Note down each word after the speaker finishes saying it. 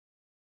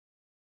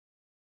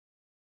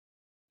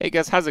Hey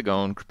guys, how's it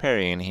going?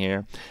 Kripparrian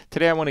here.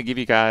 Today I want to give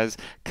you guys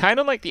kind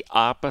of like the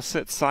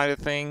opposite side of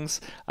things.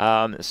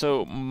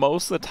 So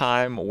most of the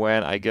time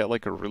when I get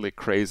like a really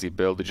crazy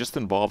build, it just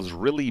involves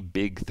really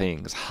big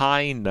things,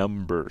 high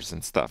numbers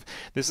and stuff.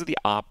 This is the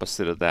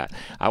opposite of that.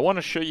 I want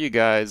to show you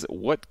guys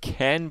what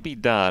can be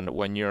done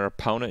when your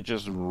opponent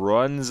just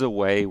runs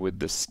away with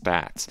the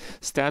stats.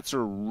 Stats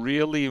are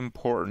really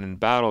important in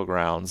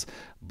Battlegrounds,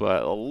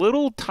 but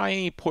little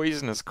tiny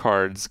poisonous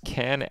cards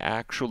can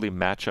actually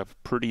match up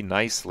pretty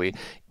nicely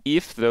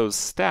if those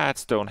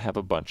stats don't have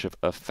a bunch of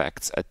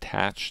effects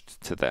attached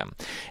to them.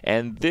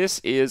 And this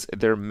is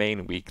their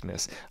main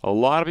weakness. A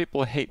lot of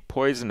people hate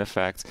poison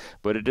effects,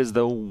 but it is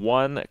the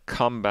one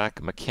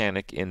comeback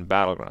mechanic in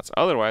Battlegrounds.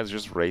 Otherwise,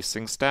 just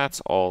racing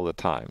stats all the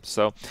time.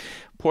 So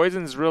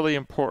poison is really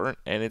important,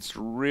 and it's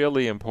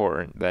really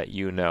important that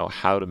you know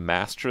how to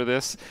master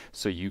this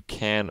so you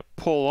can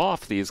pull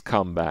off these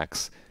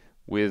comebacks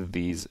with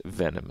these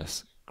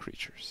venomous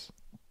creatures.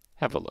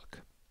 Have a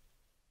look.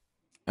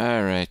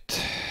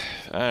 Alright.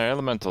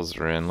 Elementals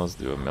are in. Let's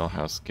do a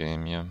Millhouse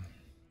game, yeah.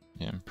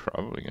 Yeah, I'm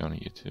probably going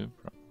to YouTube,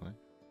 probably.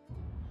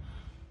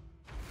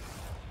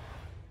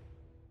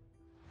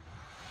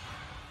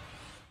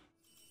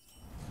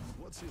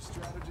 What's your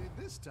strategy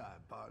this time,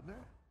 partner?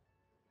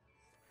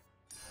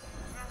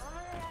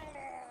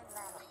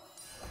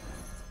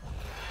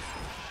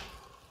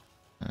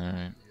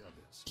 Alright.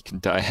 You can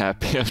die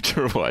happy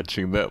after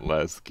watching that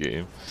last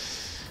game.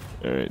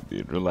 Alright,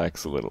 dude,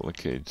 relax a little,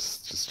 okay?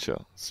 Just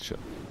chill. Just chill.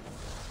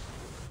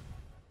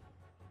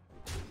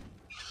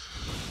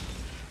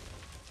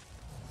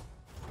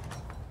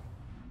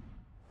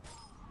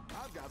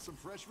 I've got some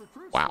fresh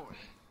recruits. Wow. For you.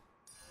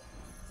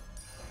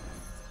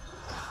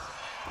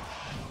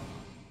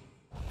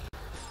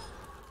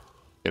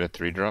 Get a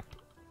 3-drop?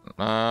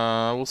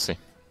 We'll see.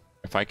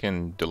 If I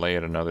can delay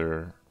it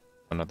another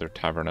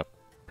tavern up,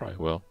 probably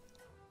will.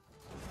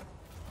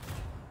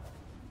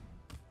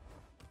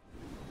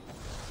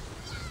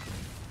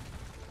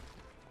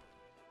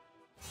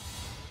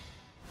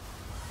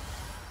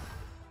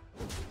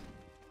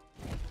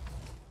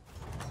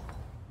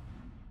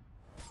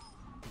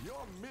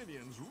 Your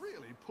minions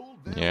really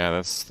pulled their Yeah,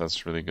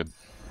 that's really good.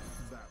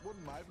 That one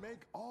might make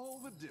all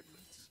the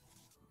difference.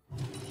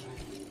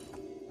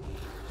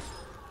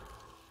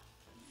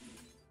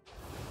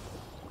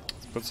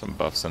 Let's put some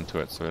buffs into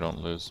it so we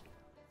don't lose.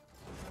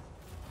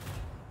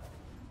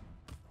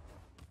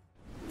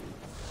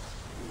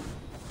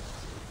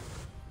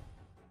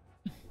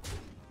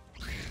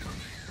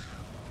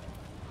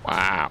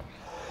 Wow.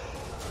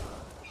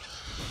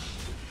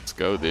 Let's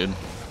go, dude.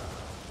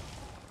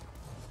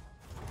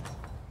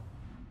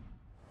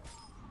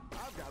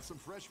 I've got some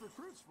fresh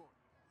recruits for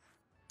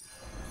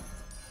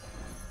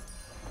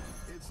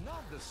you. It's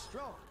not the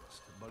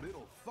strongest, but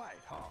it'll fight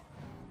hard.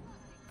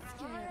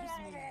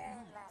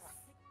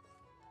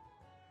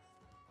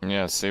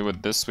 Yeah, see,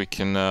 with this we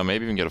can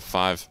maybe even get a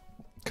 5,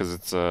 because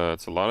it's a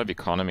lot of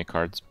economy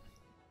cards.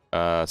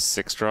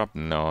 6-drop?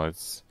 No,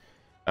 it's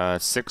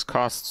 6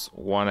 costs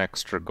 1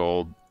 extra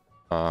gold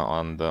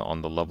on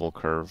the level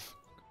curve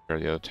compared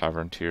to the other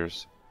tavern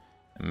tiers.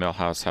 And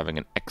Millhouse having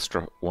an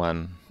extra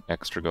 1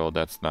 extra gold.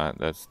 That's not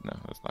gonna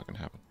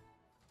happen.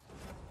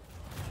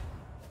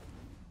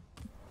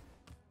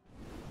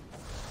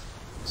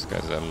 This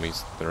guy's at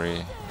least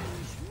 3.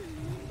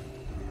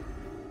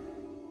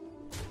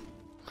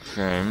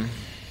 Okay.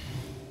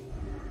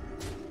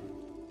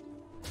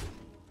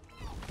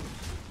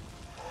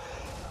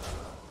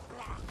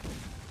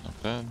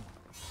 Not bad.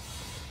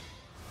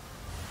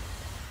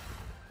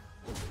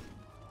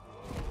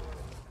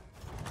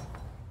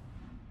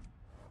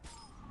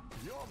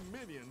 Your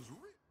minions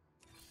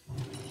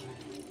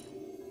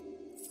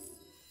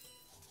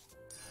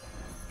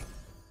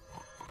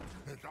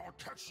and I'll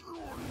catch you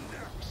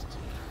next.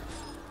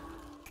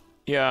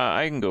 Yeah,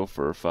 I can go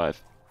for a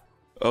 5.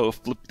 Oh,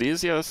 flip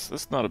these? Yeah,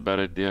 that's not a bad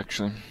idea,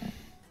 actually.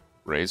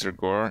 Razor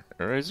Gore.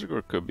 Razor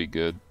Gore could be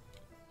good.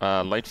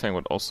 Lightfang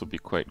would also be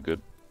quite good.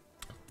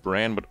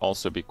 Brand would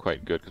also be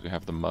quite good because we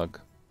have the mug.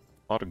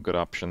 A lot of good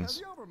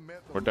options.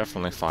 We're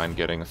definitely fine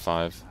getting a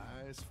 5.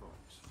 Nice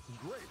folks.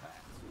 Great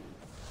hat.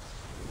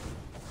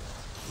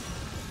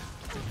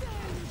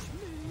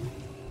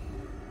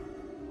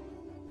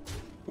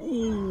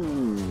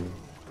 Ooh.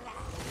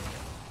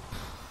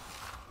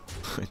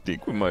 I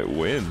think we might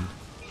win.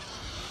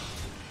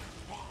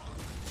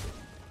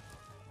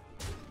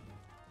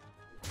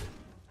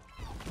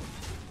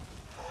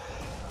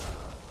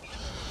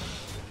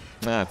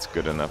 That's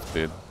good enough,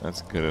 dude.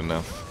 That's good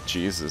enough.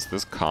 Jesus,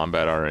 this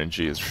combat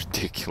RNG is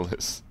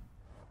ridiculous.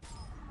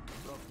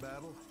 Rough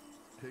battle.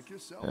 Pick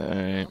yourself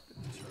Alright. up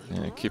and turn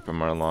Yeah, around. keep a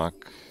Murloc.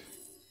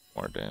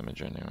 More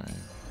damage anyway.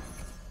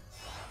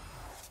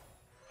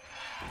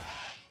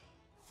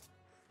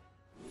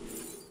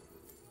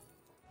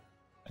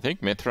 I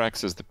think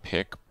Mithrax is the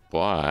pick,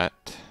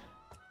 but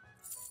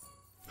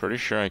pretty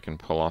sure I can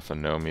pull off a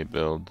Nomi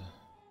build.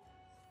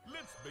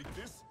 Let's make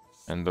this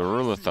And the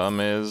rule of thumb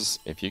is,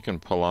 if you can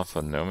pull off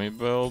a Nomi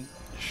build,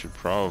 you should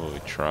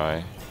probably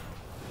try.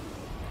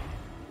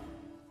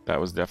 That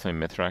was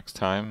definitely Mithrax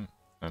time.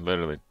 I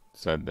literally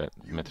said that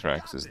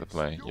Mithrax is the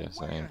play. Yes,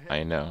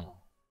 I know.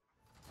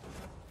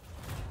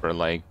 For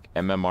like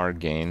MMR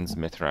gains,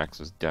 Mithrax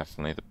was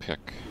definitely the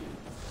pick.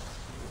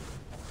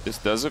 This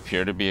does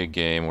appear to be a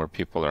game where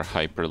people are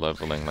hyper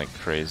leveling like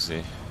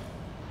crazy.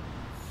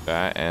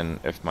 That, and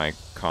if my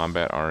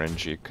combat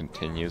RNG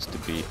continues to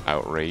be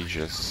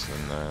outrageous,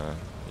 then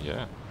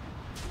yeah,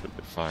 should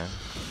be fine.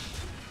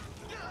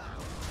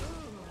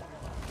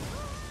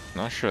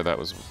 Not sure that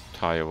was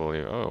tieable.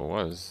 Oh, it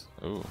was.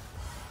 Ooh.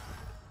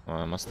 Well,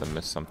 I must have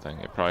missed something.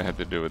 It probably had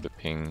to do with the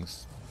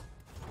pings.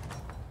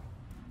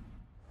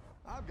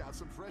 I've got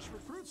some fresh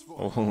recruits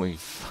for Holy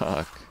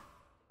fuck.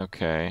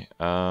 Okay,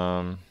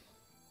 yeah,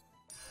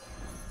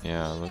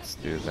 let's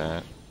do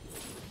that.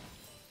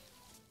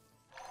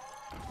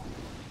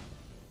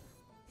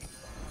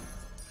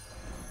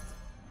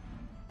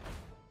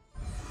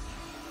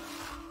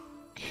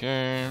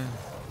 Okay.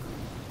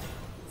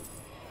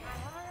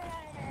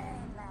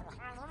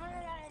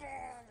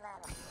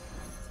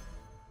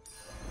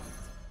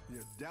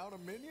 You're down a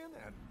minion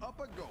and up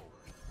a goal.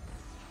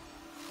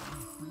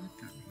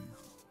 You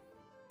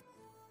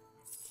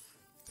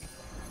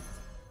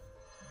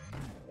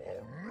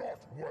are not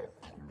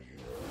welcome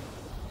here.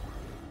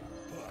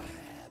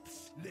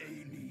 Perhaps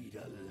they need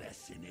a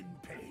lesson in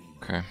pain.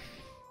 Okay.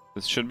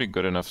 This should be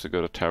good enough to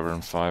go to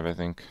Tavern 5, I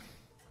think.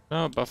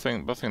 No,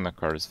 buffing that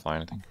card is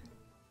fine, I think.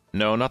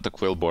 No, not the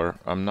Quillbore.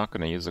 I'm not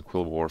gonna use the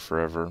Quillbore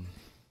forever.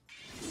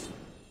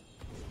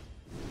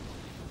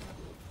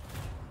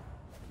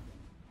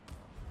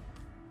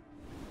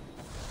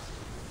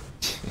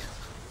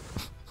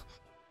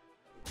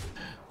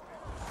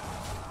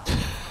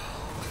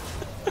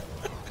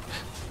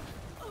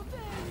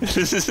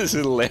 This is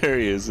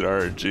hilarious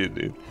RNG,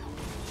 dude.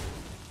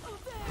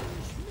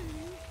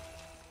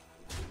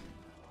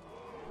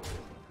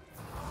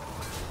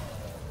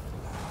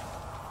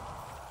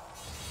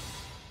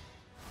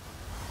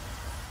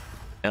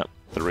 Yep,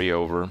 3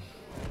 over.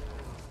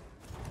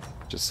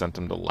 Just sent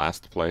him to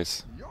last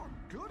place. You're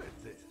good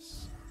at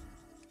this.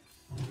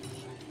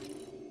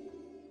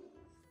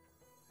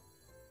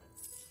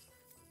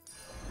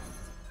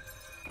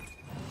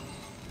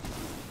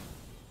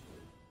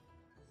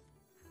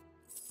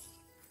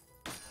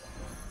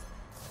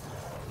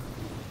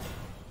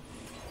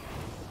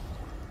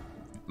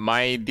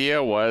 My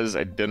idea was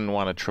I didn't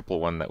want a triple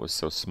one that was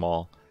so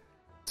small.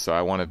 So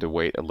I wanted to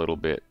wait a little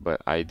bit,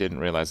 but I didn't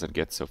realize I'd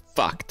get so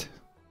fucked.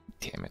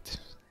 Damn it.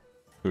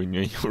 Who knew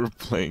you were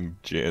playing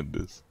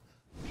Jandis?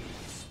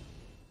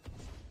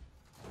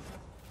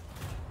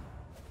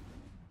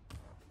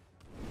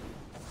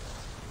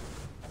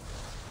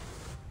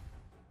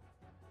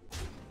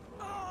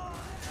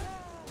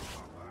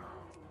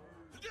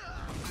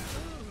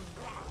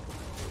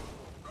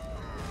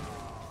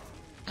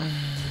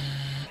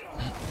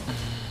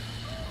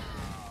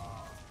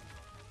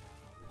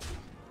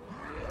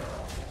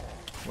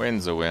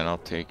 Win's a win, I'll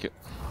take it.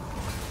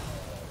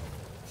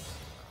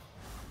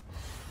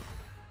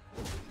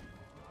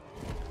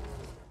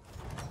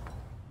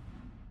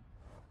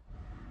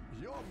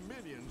 Your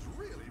minions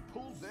really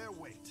pulled their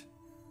weight.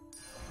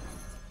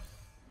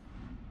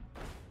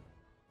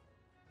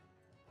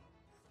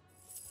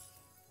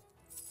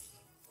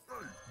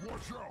 Hey,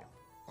 watch out!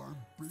 I'm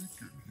baking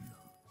here.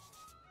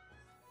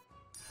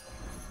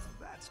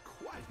 That's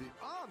quite the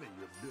army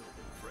you're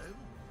building, friend.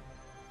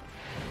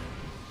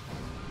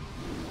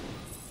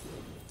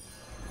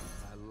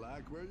 I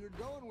like where you're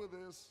going with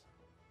this.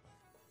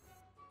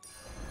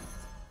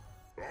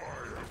 I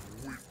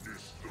have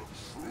witnessed the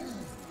true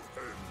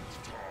end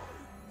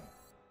time.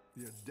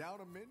 You're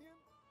down a minion?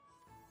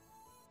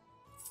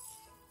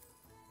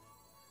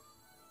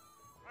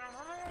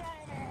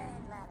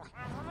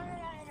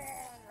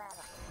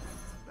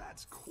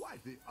 That's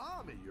quite the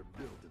army you're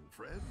building,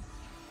 friend.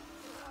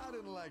 I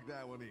didn't like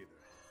that one either.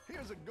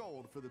 Here's a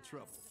gold for the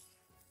trouble.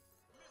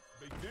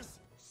 Make this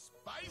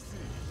spicy.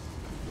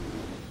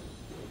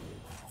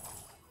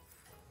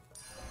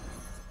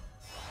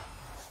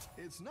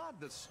 It's not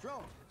the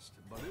strongest,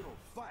 but it'll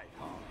fight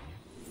hard.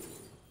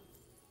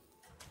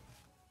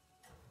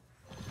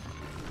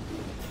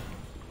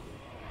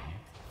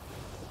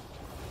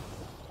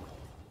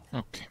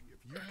 Okay.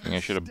 I think I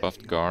should have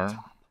buffed Gar.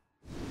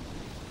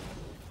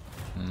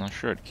 I'm not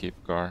sure I'd keep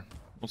Gar.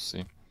 We'll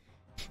see.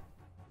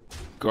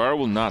 Gar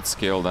will not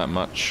scale that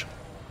much.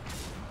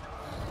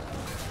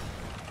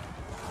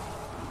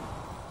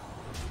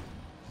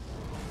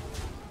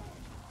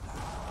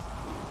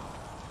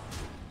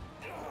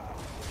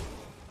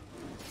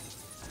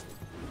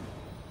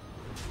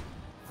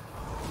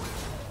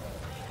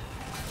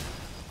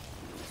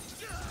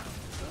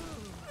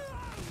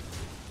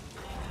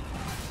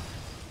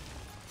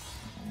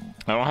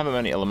 I don't have that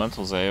many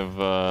elementals. I have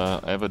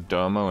a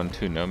Domo and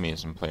 2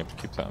 Nomis in play. I have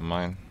to keep that in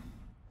mind.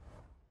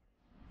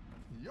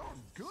 You're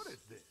good at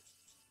this.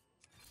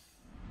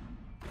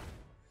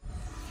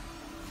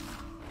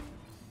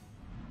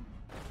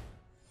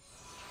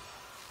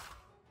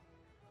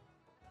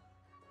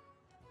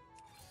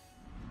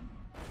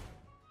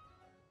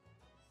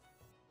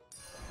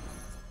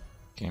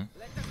 Okay.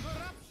 Let the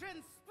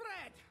corruption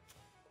spread.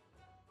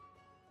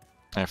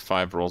 I have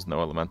 5 rolls,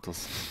 no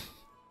elementals.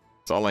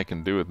 That's all I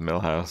can do with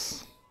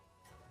Millhouse.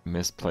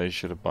 Misplay,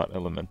 should have bought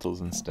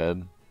elementals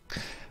instead.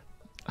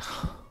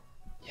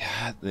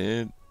 Yeah,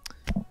 dude.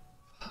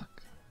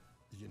 Fuck.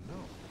 You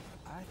know,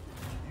 I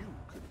think you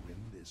could win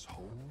this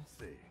whole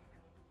thing.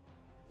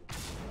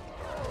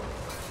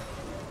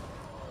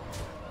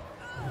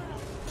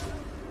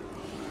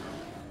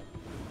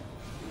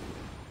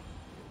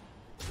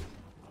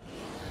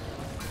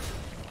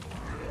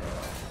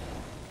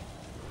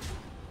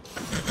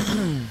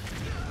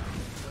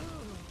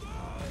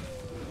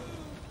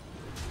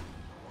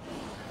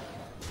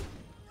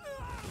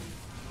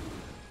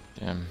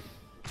 Damn.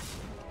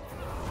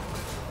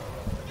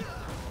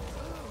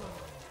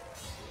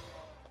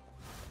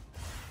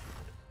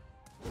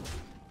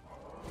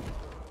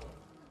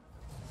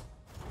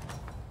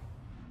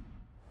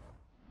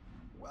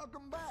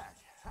 Welcome back.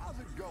 How's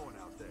it going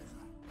out there?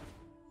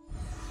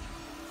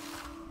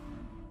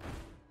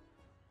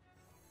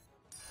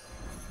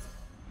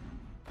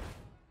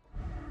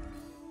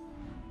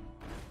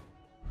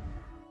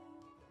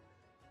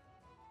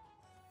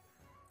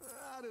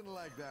 I didn't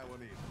like that one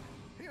either.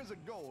 Here's a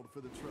gold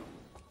for the trouble.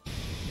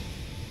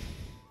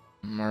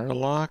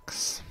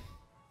 Murlocs.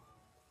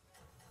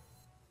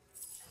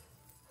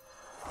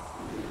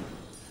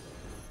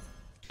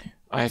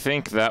 I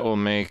think that will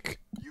make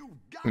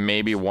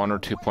maybe 1 or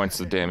 2 points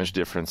of damage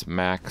difference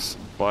max,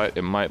 but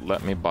it might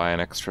let me buy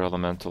an extra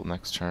elemental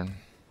next turn.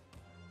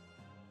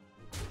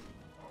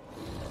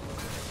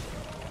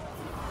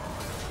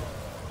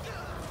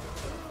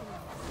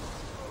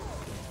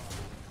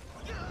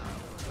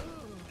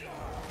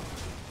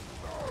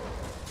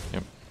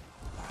 Yep.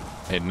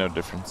 Made no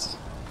difference.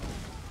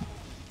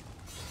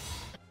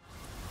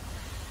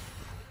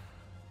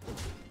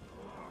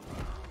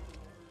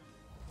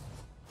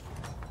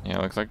 Yeah,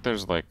 looks like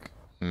there's like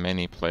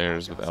many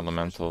players with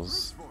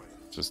elementals,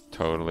 just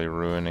totally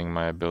ruining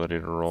my ability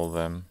to roll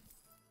them.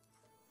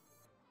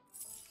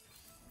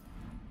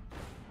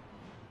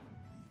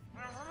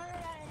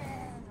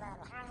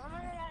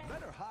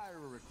 Better hire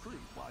a recruit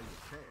while you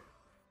can.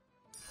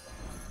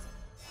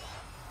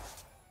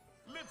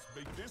 Let's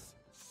make this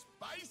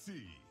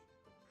spicy.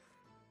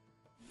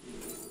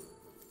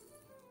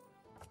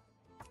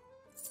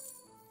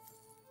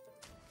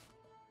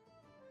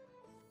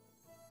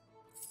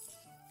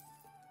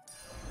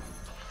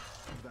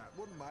 That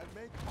one might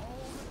make all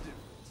the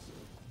difference.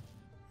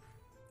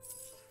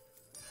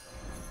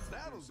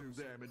 That'll do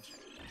damage.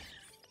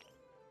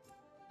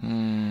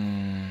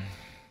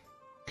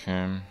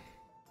 Okay.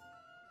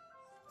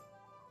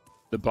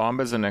 The bomb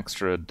is an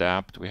extra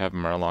adapt. We have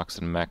Murlocs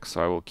and Mech,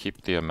 so I will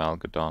keep the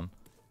Amalgadon.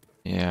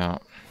 Yeah.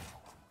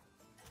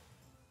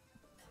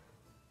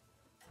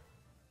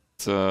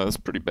 It's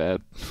pretty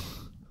bad.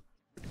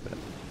 Pretty bad.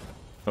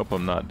 Hope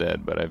I'm not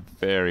dead, but I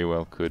very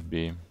well could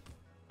be.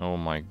 Oh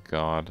my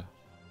god.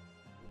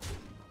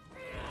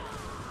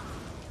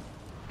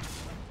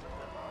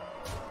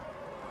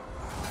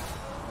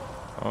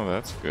 Oh,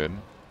 that's good.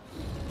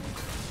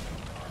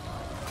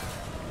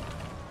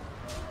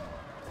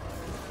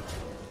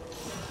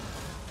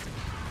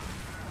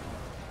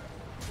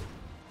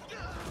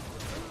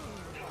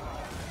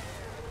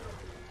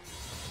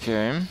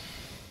 Okay.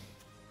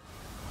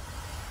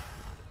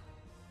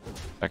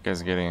 That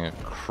guy's getting a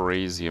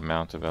crazy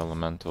amount of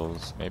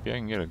elementals. Maybe I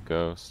can get a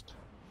ghost.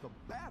 The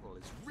battle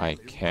is I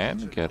really can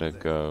raging get out a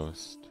there.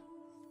 ghost.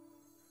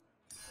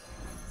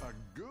 A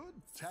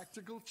good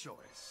tactical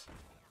choice.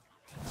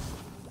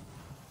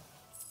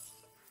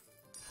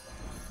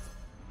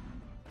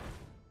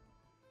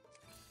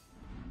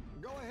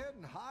 Go ahead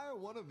and hire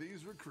one of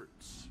these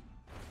recruits.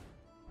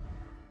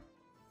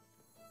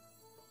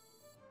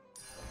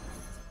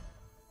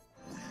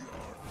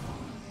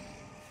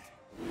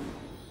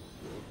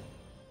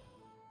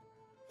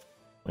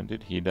 When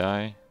did he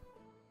die?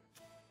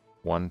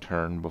 1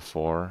 turn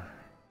before.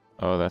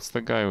 Oh, that's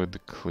the guy with the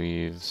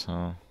cleaves,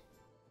 huh?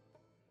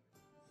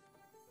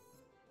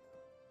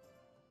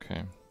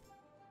 Okay.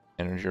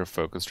 Energy or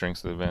focus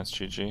drinks with advanced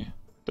GG.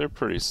 They're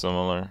pretty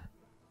similar.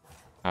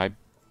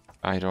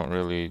 I don't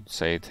really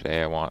say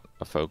today I want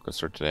a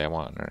focus or today I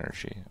want an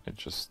energy.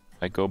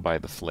 I go by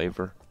the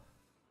flavor.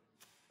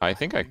 I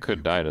think I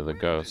could die to the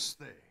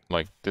ghost.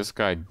 Like, this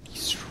guy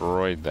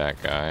destroyed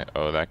that guy.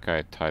 Oh, that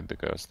guy tied the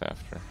ghost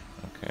after.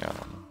 Okay, I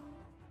don't know.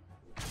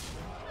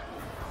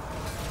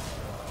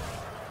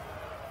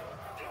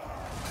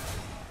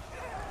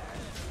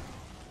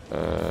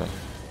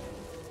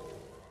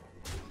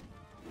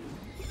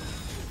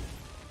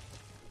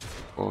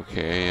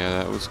 Okay, yeah,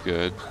 that was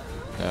good.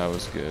 That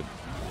was good.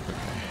 Okay.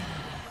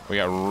 We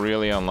got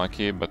really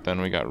unlucky, but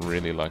then we got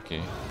really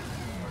lucky.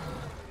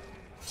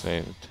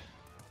 Saved.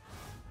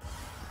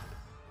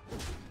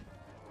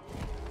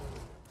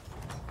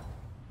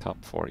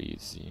 Top 4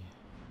 easy.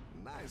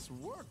 Nice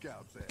work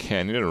out there. Okay,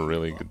 I need a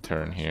really good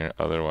turn here,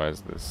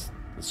 otherwise this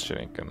shit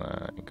ain't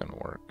gonna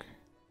work.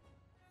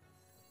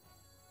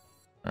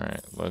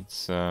 Alright,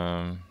 let's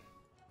do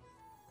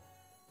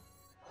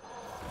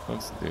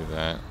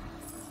that.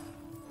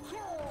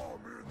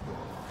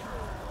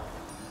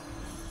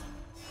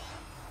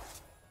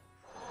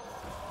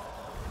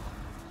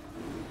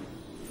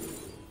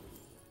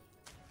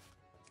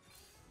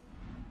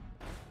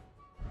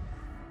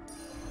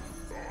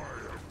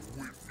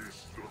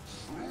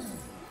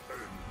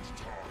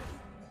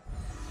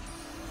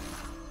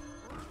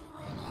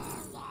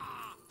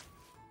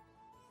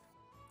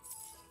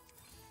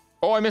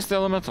 Oh, I missed the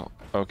elemental.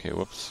 Okay,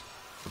 whoops.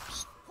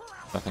 Oops.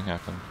 Nothing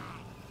happened.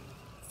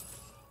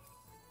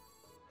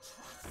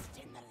 Trust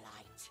in the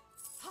light.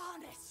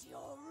 Harness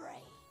your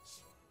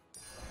rage.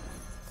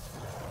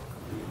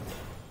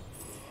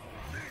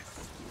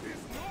 This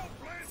is no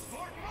place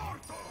for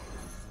mortals!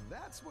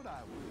 That's what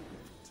I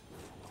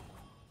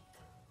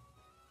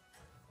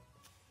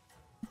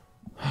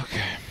would.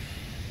 Okay.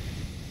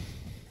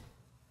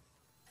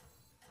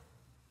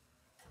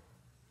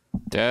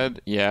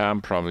 Dead? Yeah,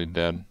 I'm probably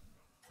dead.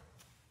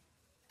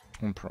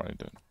 I'm probably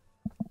dead.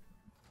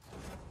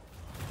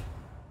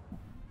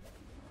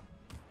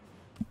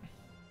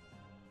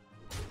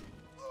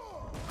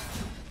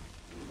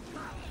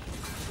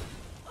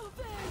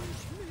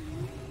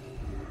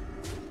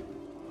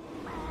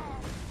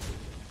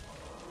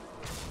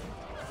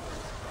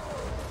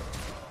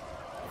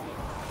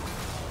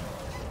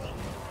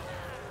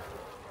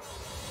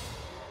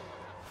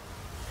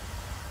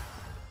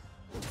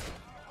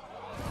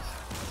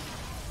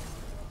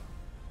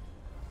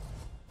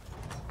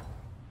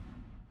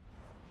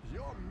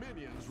 Your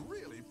minions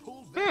really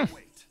pulled their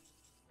weight.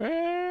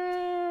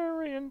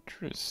 Very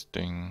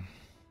interesting.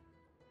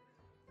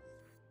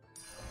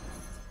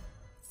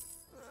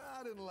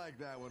 I didn't like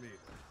that one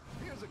either.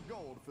 Here's a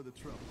gold for the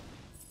trouble.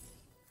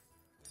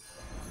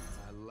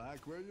 I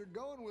like where you're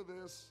going with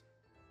this.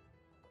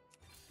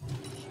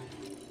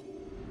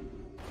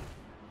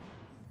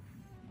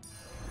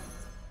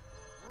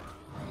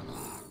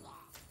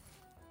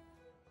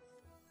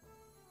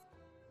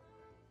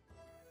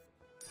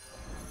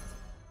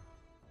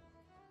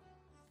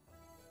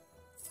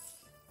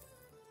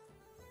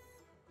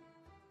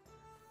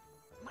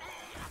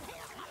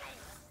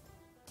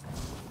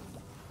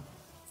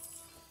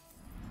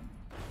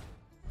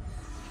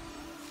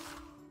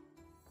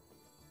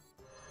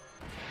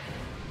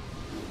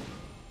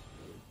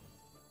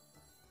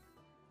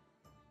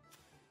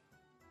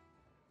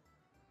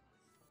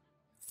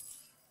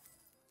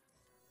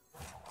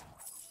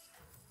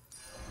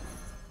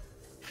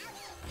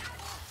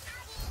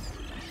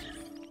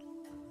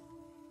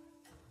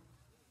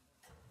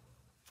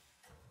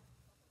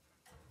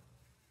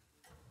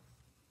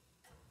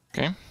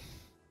 Okay.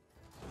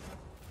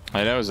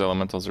 I know his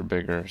elementals are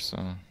bigger,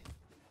 so...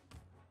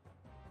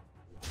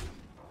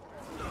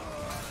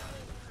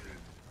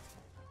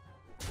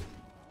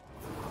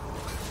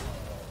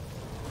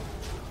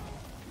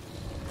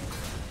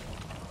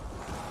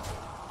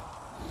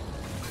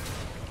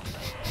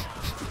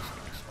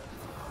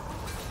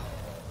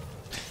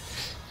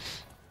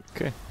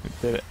 Okay, we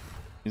did it.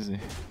 Easy.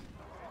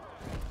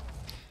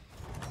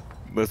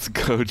 Let's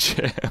go,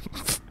 champ.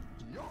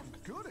 You're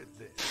good at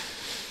this.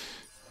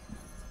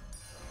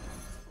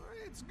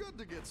 It's good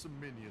to get some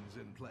minions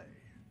in play.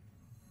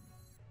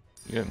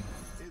 Good.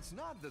 It's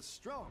not the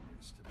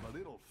strongest, but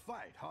it'll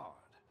fight hard.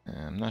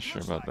 Yeah, I'm not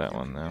sure Looks about like that you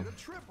one can though. get a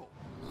triple.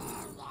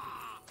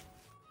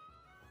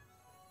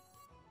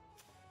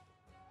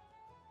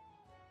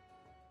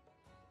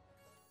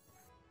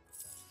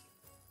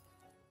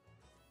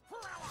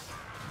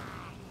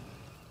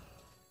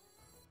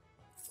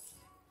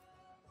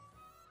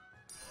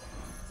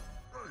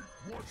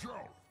 Hey, watch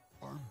out!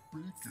 I'm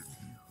bacon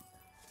here.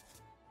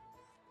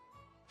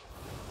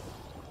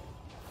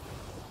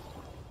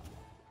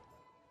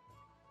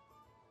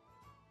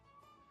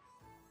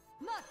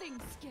 Nothing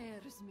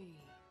scares me.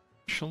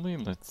 Actually,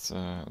 let's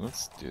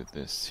do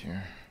this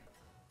here.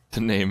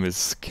 The name is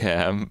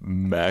Scam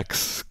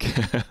Max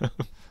Scam.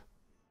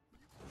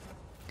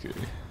 Okay.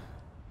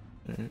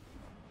 Alright.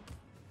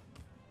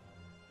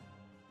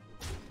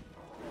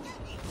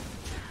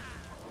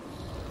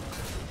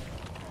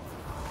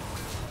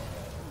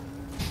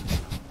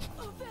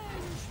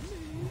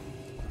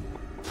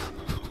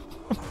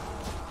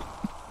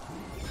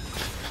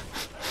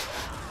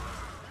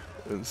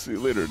 And see you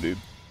later, dude.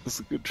 It's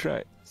a good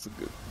try. It's a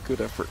good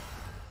effort.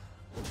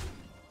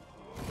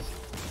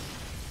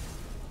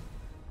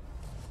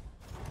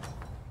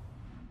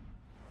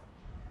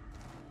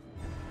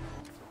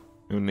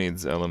 Who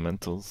needs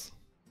elementals?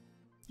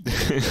 Like,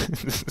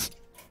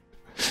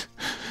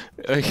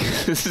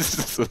 this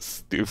is so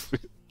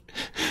stupid.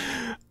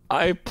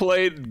 I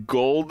played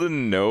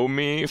Golden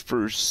Nomi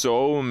for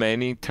so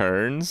many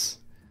turns.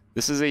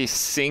 This is a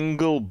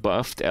single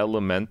buffed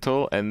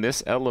elemental, and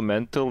this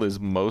elemental is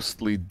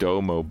mostly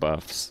Domo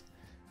buffs.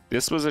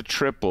 This was a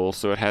triple,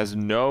 so it has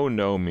no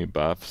Nomi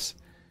buffs.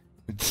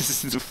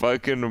 This is a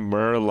fucking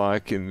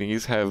Murloc, and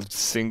these have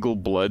single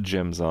blood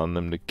gems on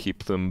them to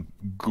keep them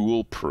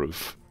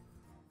ghoul-proof.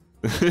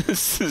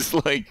 This is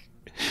like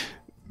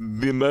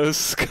the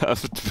most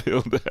scuffed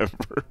build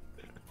ever.